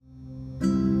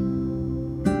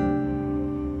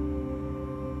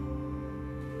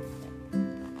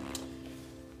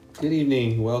Good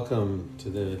evening. Welcome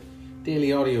to the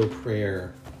daily audio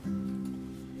prayer.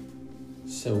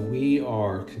 So we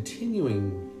are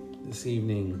continuing this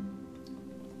evening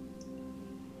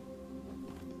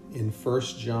in 1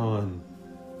 John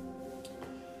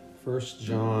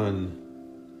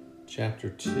chapter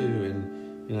 2.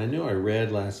 And I know I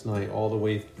read last night all the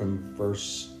way from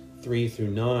verse 3 through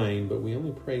 9, but we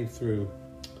only prayed through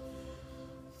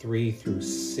 3 through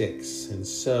 6. And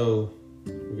so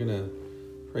we're going to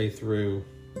pray through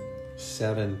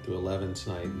 7 through 11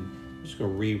 tonight. And I'm just going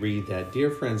to reread that.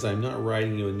 Dear friends, I'm not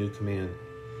writing you a new command,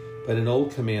 but an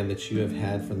old command that you have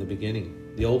had from the beginning.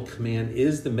 The old command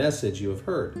is the message you have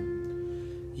heard.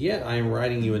 Yet I am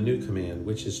writing you a new command,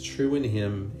 which is true in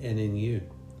him and in you.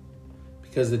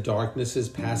 Because the darkness is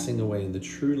passing away and the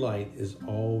true light is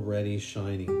already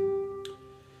shining.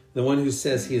 The one who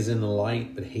says he is in the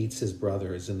light but hates his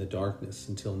brother is in the darkness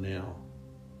until now.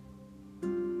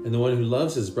 And the one who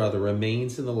loves his brother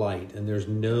remains in the light, and there's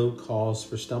no cause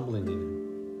for stumbling in him.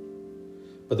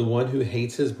 But the one who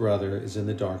hates his brother is in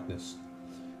the darkness.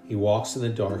 He walks in the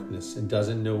darkness and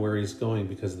doesn't know where he's going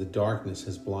because the darkness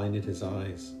has blinded his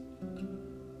eyes.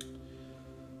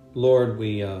 Lord,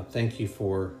 we thank you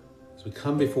for, as we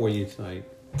come before you tonight,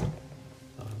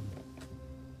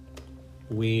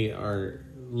 we are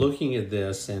looking at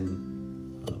this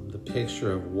and the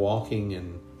picture of walking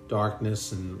in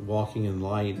darkness and walking in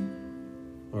light,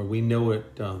 or we know it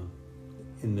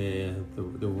in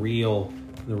the real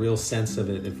sense of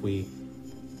it. If we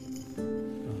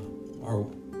are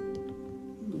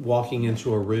walking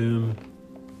into a room,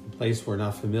 a place we're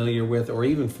not familiar with, or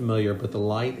even familiar, but the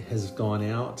light has gone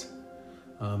out,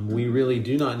 we really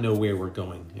do not know where we're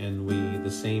going. And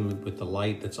the same with the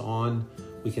light that's on,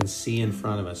 we can see in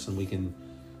front of us and we can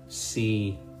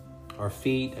see our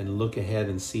feet and look ahead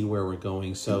and see where we're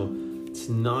going. So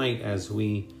tonight, as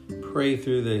we pray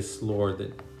through this,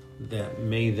 Lord, that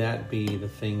may that be the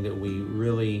thing that we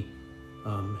really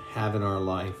have in our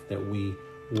life, that we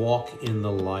walk in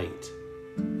the light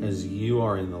as you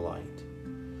are in the light,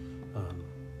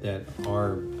 that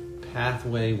our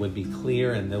pathway would be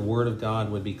clear and the word of God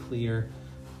would be clear.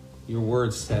 Your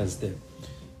word says that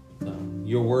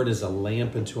your word is a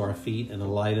lamp unto our feet and a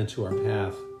light unto our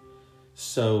path.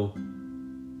 So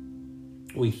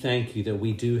we thank you that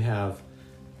we do have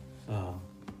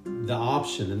the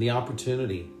option and the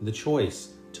opportunity, the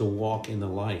choice to walk in the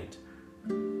light.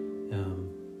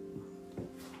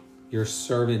 Your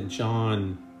servant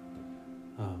John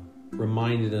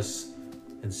reminded us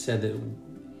and said that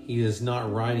he is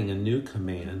not writing a new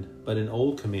command, but an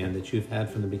old command that you've had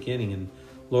from the beginning. And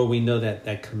Lord, we know that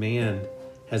that command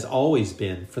has always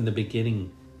been from the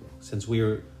beginning, since we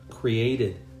were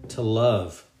created to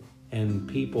love, and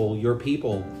your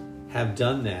people have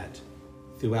done that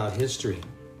throughout history.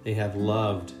 They have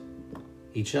loved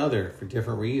each other for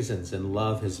different reasons, and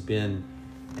love has been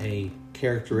a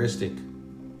characteristic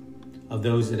of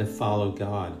those that have followed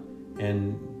God,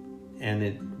 and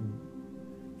it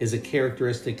is a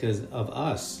characteristic of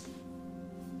us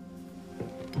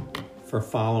for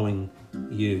following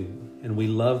you. And we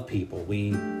love people.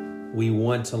 We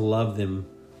want to love them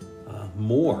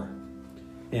more,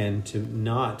 and to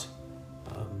not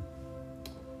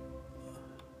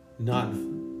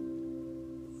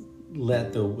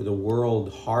let the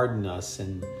world harden us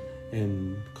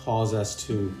and cause us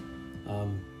to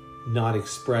not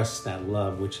express that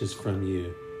love which is from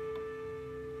you.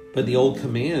 But the old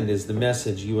command is the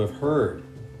message you have heard,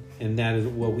 and that is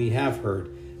what we have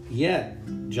heard. Yet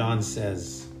John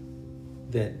says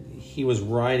that he was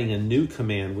writing a new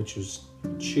command, which was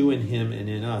true in him and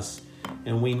in us.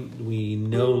 And we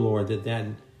know, Lord, that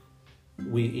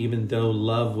even though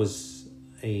love was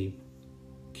a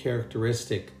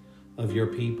characteristic of your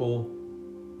people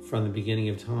from the beginning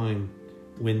of time,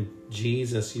 when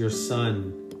Jesus, your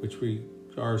Son, which we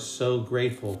are so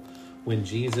grateful, when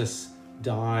Jesus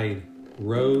died,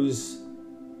 rose,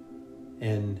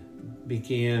 and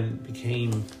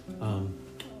became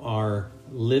our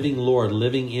living Lord,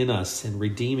 living in us and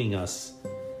redeeming us,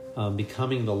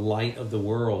 becoming the light of the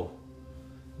world,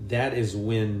 that is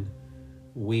when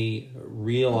we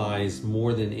realize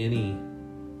more than any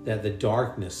that the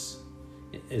darkness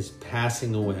is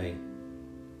passing away.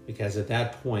 Because at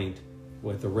that point,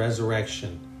 with the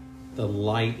resurrection, the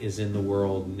light is in the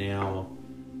world now,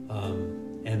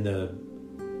 and the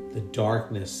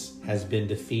darkness has been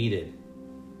defeated.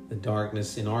 The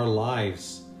darkness in our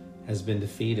lives has been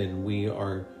defeated, and we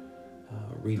are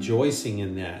rejoicing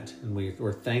in that, and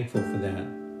we're thankful for that.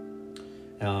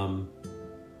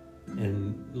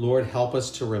 And Lord, help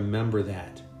us to remember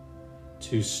that,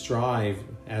 to strive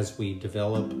as we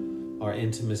develop our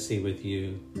intimacy with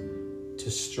you,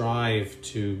 to strive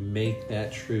to make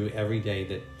that true every day,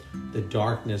 that the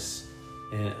darkness,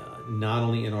 not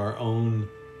only in our own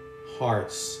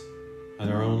hearts and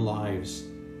our own lives,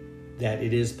 that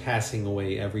it is passing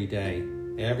away every day.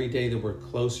 Every day that we're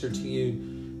closer to you,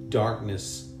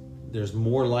 darkness, there's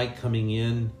more light coming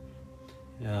in,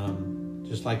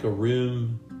 just like a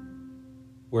room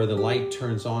where the light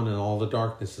turns on and all the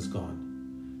darkness is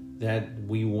gone. That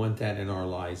we want that in our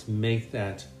lives. Make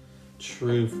that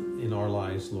truth in our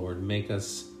lives, Lord. Make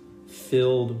us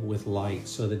filled with light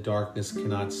so that darkness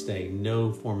cannot stay.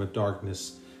 No form of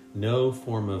darkness, no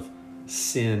form of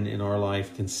sin in our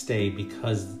life can stay,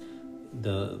 because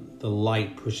the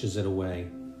light pushes it away.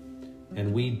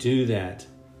 And we do that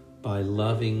by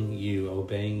loving you,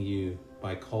 obeying you,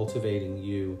 by cultivating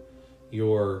you,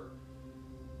 your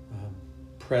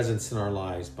presence in our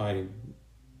lives, by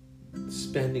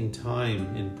spending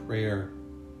time in prayer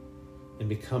and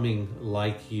becoming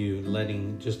like you,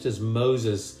 letting, just as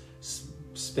Moses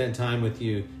spent time with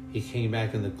you, he came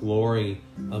back and the glory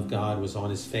of God was on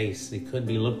his face. He couldn't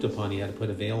be looked upon. He had to put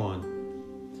a veil on.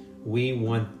 We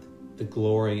want the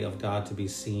glory of God to be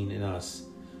seen in us.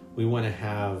 We want to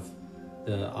have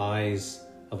the eyes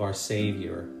of our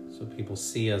Savior so people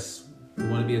see us. We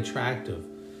want to be attractive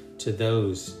to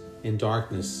those in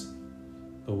darkness,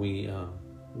 but we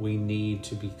need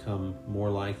to become more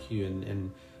like you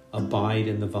and abide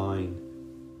in the vine.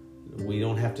 We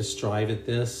don't have to strive at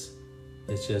this.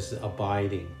 It's just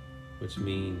abiding, which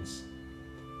means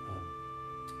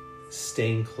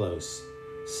staying close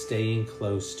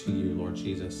to you, Lord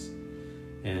Jesus.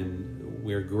 And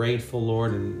we're grateful,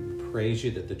 Lord, and praise you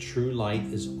that the true light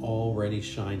is already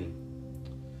shining.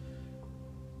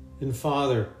 And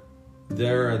Father,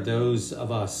 there are those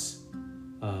of us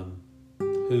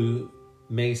who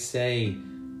may say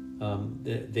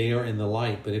that they are in the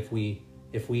light, but if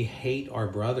we hate our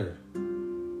brother,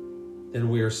 then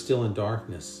we are still in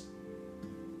darkness.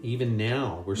 Even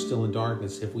now, we're still in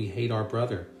darkness if we hate our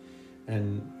brother.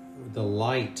 And the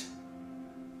light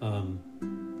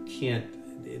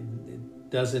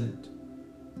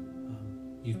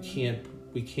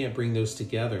we can't bring those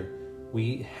together.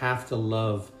 We have to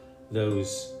love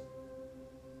those,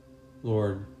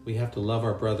 Lord. We have to love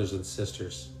our brothers and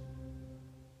sisters.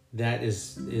 That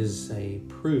is a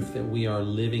proof that we are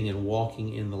living and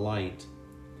walking in the light.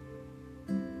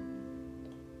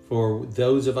 For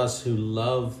those of us who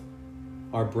love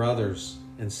our brothers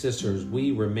and sisters,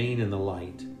 we remain in the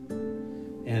light.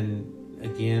 And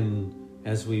again,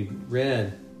 as we've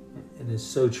read, and it's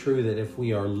so true that if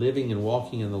we are living and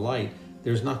walking in the light,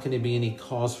 there's not going to be any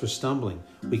cause for stumbling.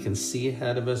 We can see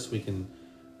ahead of us.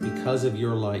 Because of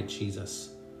your light,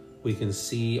 Jesus, we can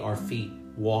see our feet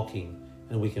walking,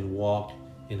 and we can walk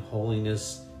in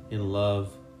holiness, in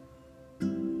love,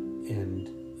 and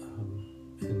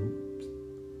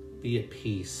be at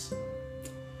peace.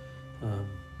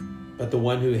 But the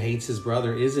one who hates his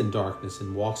brother is in darkness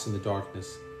and walks in the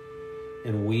darkness.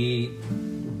 And we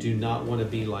do not want to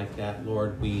be like that,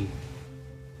 Lord. We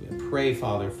pray,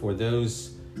 Father, for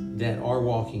those that are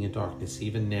walking in darkness,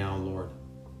 even now, Lord,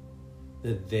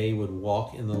 that they would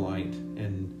walk in the light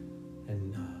and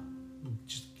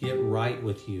just get right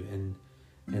with you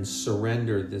and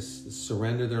surrender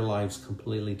their lives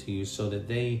completely to you, so that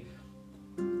they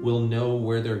will know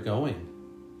where they're going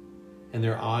and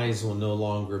their eyes will no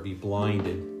longer be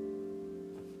blinded.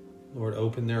 Lord,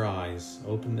 open their eyes,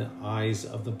 open the eyes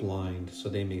of the blind so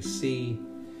they may see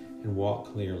and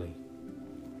walk clearly.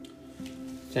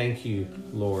 Thank you,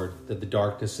 Lord, that the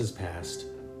darkness is past.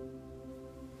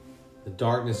 The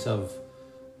darkness of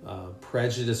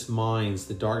prejudiced minds,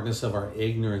 the darkness of our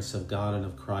ignorance of God and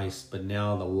of Christ, but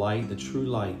now the light, the true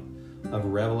light of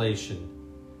revelation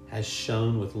has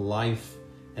shone with life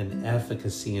and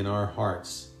efficacy in our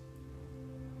hearts.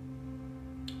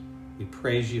 We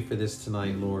praise you for this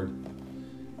tonight, Lord.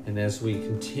 And as we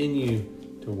continue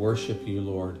to worship you,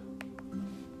 Lord,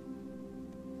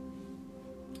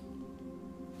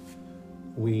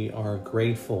 we are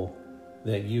grateful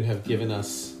that you have given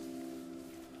us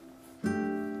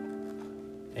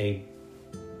a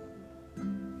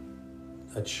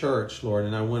church, Lord.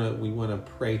 And we want to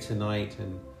pray tonight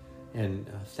and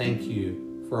thank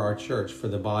you for our church, for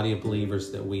the body of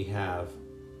believers that we have,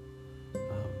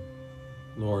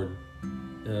 Lord,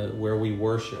 where we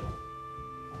worship.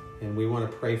 And we want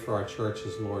to pray for our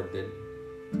churches, Lord,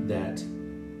 that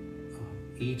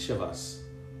each of us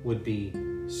would be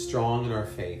strong in our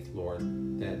faith, Lord,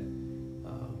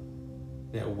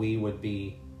 that we would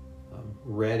be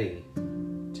ready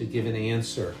to give an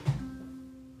answer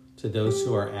to those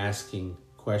who are asking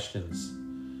questions,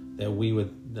 that we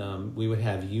would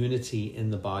have unity in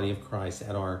the body of Christ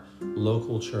at our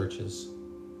local churches.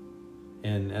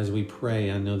 And as we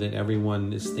pray, I know that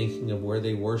everyone is thinking of where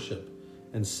they worship,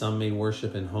 and some may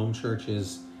worship in home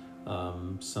churches,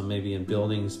 some may be in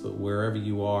buildings, but wherever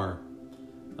you are,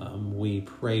 we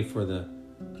pray for the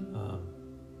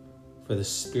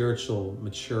spiritual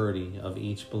maturity of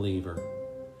each believer,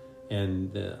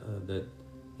 and that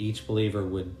each believer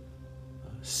would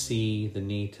see the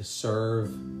need to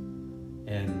serve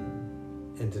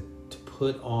and to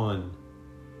put on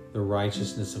the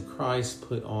righteousness of Christ,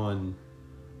 put on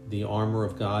the armor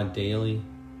of God daily,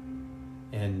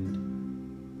 and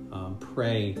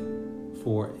pray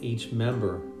for each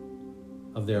member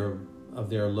of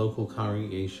their local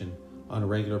congregation on a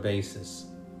regular basis.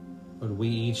 But we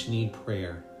each need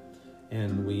prayer,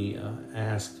 and we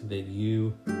ask that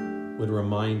you would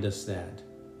remind us that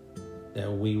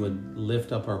we would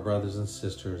lift up our brothers and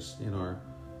sisters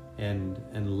and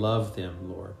love them,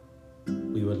 Lord.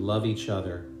 We would love each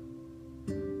other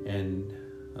and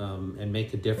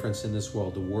make a difference in this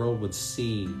world. The world would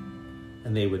see,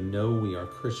 and they would know we are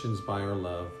Christians by our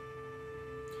love.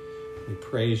 We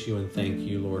praise you and thank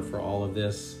you, Lord, for all of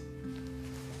this.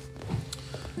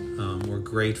 We're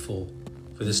grateful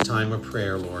for this time of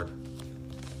prayer, Lord.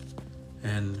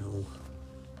 And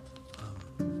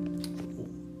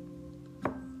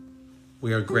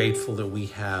we are grateful that we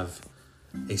have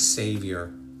a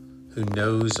Savior who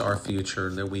knows our future,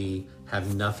 that we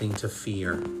have nothing to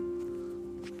fear.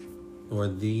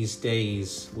 Lord, these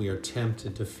days we are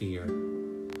tempted to fear.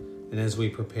 And as we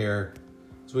prepare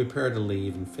to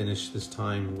leave and finish this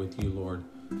time with you, Lord,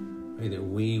 pray that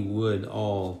we would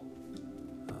all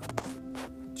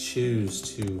choose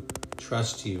to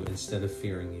trust you instead of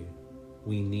fearing you.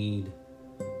 We need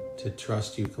to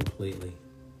trust you completely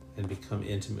and become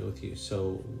intimate with you.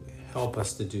 So help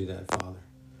us to do that, Father.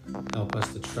 Help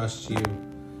us to trust you,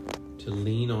 to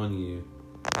lean on you,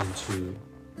 and to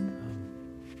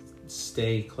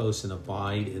stay close and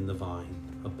abide in the vine.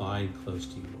 Abide close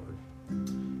to you, Lord.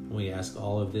 And we ask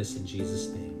all of this in Jesus'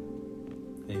 name.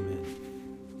 Amen.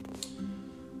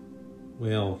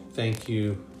 Well, thank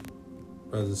you,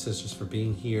 brothers and sisters, for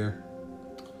being here.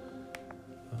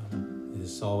 It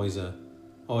is always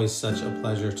such a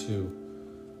pleasure to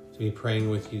be praying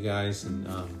with you guys, and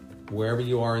wherever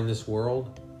you are in this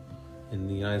world, in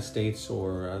the United States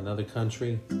or another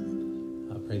country,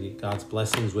 I pray that God's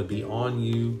blessings would be on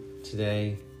you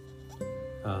today,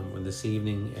 or this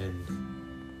evening, and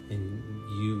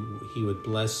He would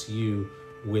bless you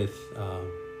with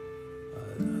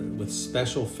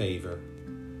special favor,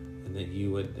 and that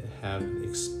you would have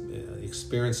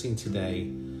experiencing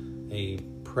today a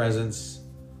presence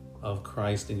of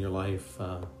Christ in your life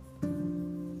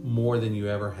more than you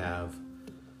ever have,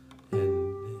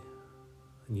 and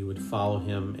you would follow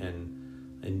him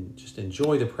and just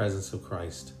enjoy the presence of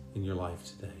Christ in your life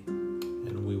today.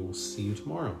 And we will see you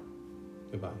tomorrow.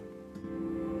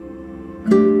 Goodbye.